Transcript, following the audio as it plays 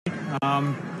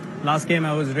Um, Last game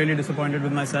I was really disappointed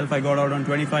with myself. I got out on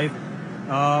 25.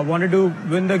 Wanted to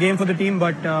win the game for the team,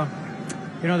 but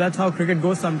that's how cricket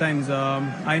goes sometimes.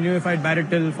 I knew if I'd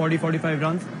batted till 40-45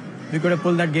 runs, we could have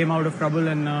pulled that game out of trouble,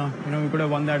 and we could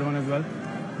have won that one as well.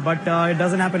 But it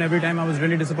doesn't happen every time. I was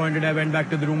really disappointed. I went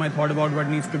back to the room. I thought about what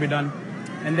needs to be done,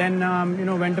 and then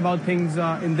went about things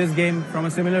in this game from a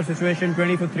similar situation,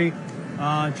 20 for 3,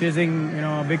 chasing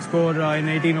a big score in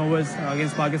 18 overs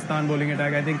against Pakistan bowling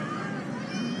attack. I think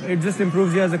it just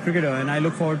improves you as a cricketer, and I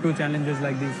look forward to challenges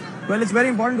like these. Well, it's very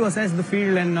important to assess the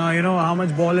field and how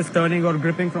much ball is turning or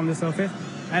gripping from the surface,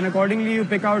 and accordingly you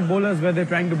pick out bowlers where they're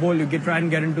trying to bowl. You try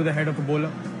and get into the head of a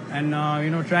bowler, and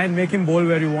try and make him bowl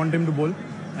where you want him to bowl.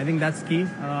 I think that's key.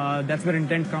 That's where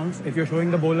intent counts. If you're showing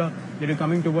the bowler that you're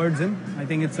coming towards him, I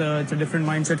think it's a different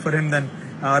mindset for him than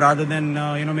rather than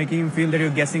making him feel that you're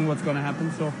guessing what's going to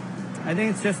happen. So I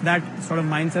think it's just that sort of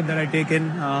mindset that I take in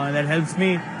that helps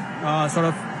me sort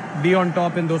of be on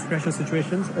top in those pressure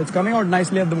situations. It's coming out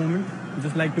nicely at the moment. I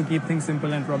just like to keep things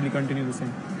simple and probably continue the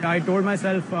same. I told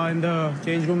myself in the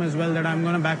change room as well that I'm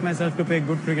going to back myself to play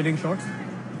good cricketing shots,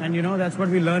 and that's what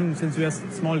we learn since we are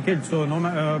small kids. So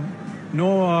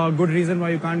no good reason why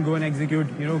you can't go and execute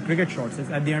cricket shots.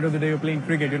 At the end of the day, you're playing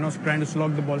cricket. You're not trying to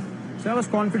slog the ball. So I was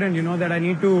confident that I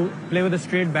need to play with a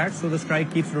straight bat so the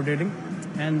strike keeps rotating.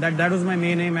 And that was my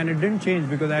main aim, and it didn't change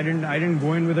because I didn't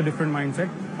go in with a different mindset.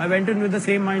 I went in with the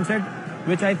same mindset,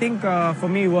 which I think for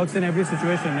me works in every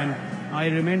situation, and I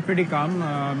remained pretty calm.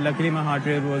 Luckily, my heart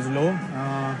rate was low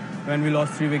when we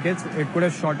lost 3 wickets. It could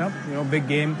have shot up, big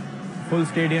game, full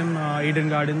stadium, Eden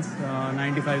Gardens,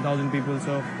 95,000 people.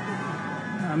 So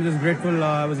I'm just grateful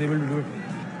I was able to do it.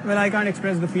 Well, I can't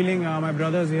express the feeling. My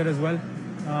brother's here as well.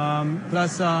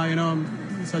 Plus,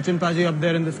 Sachin Paji up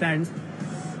there in the stands.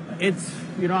 It's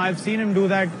I've seen him do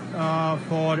that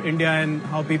for India and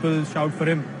how people shout for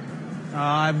him.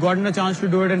 I've gotten a chance to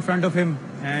do it in front of him,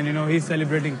 and he's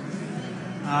celebrating.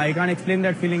 I can't explain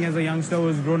that feeling as a youngster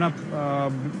who's grown up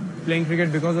playing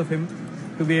cricket because of him.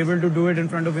 To be able to do it in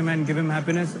front of him and give him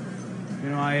happiness,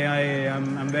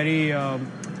 I'm very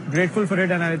grateful for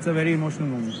it, and it's a very emotional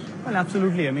moment. Well,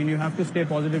 absolutely. I mean, you have to stay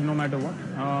positive no matter what.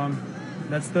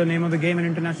 That's the name of the game in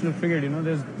international cricket.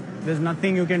 There's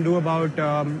nothing you can do about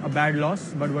a bad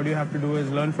loss, but what you have to do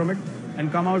is learn from it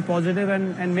and come out positive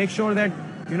and make sure that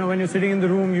when you're sitting in the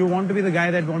room, you want to be the guy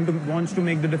that wants to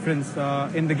make the difference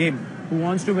in the game, who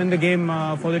wants to win the game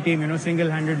for the team,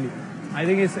 single-handedly. I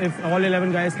think if all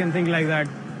 11 guys can think like that,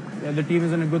 the team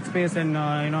is in a good space, and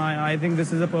I think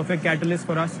this is a perfect catalyst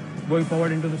for us going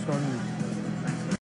forward into this tournament.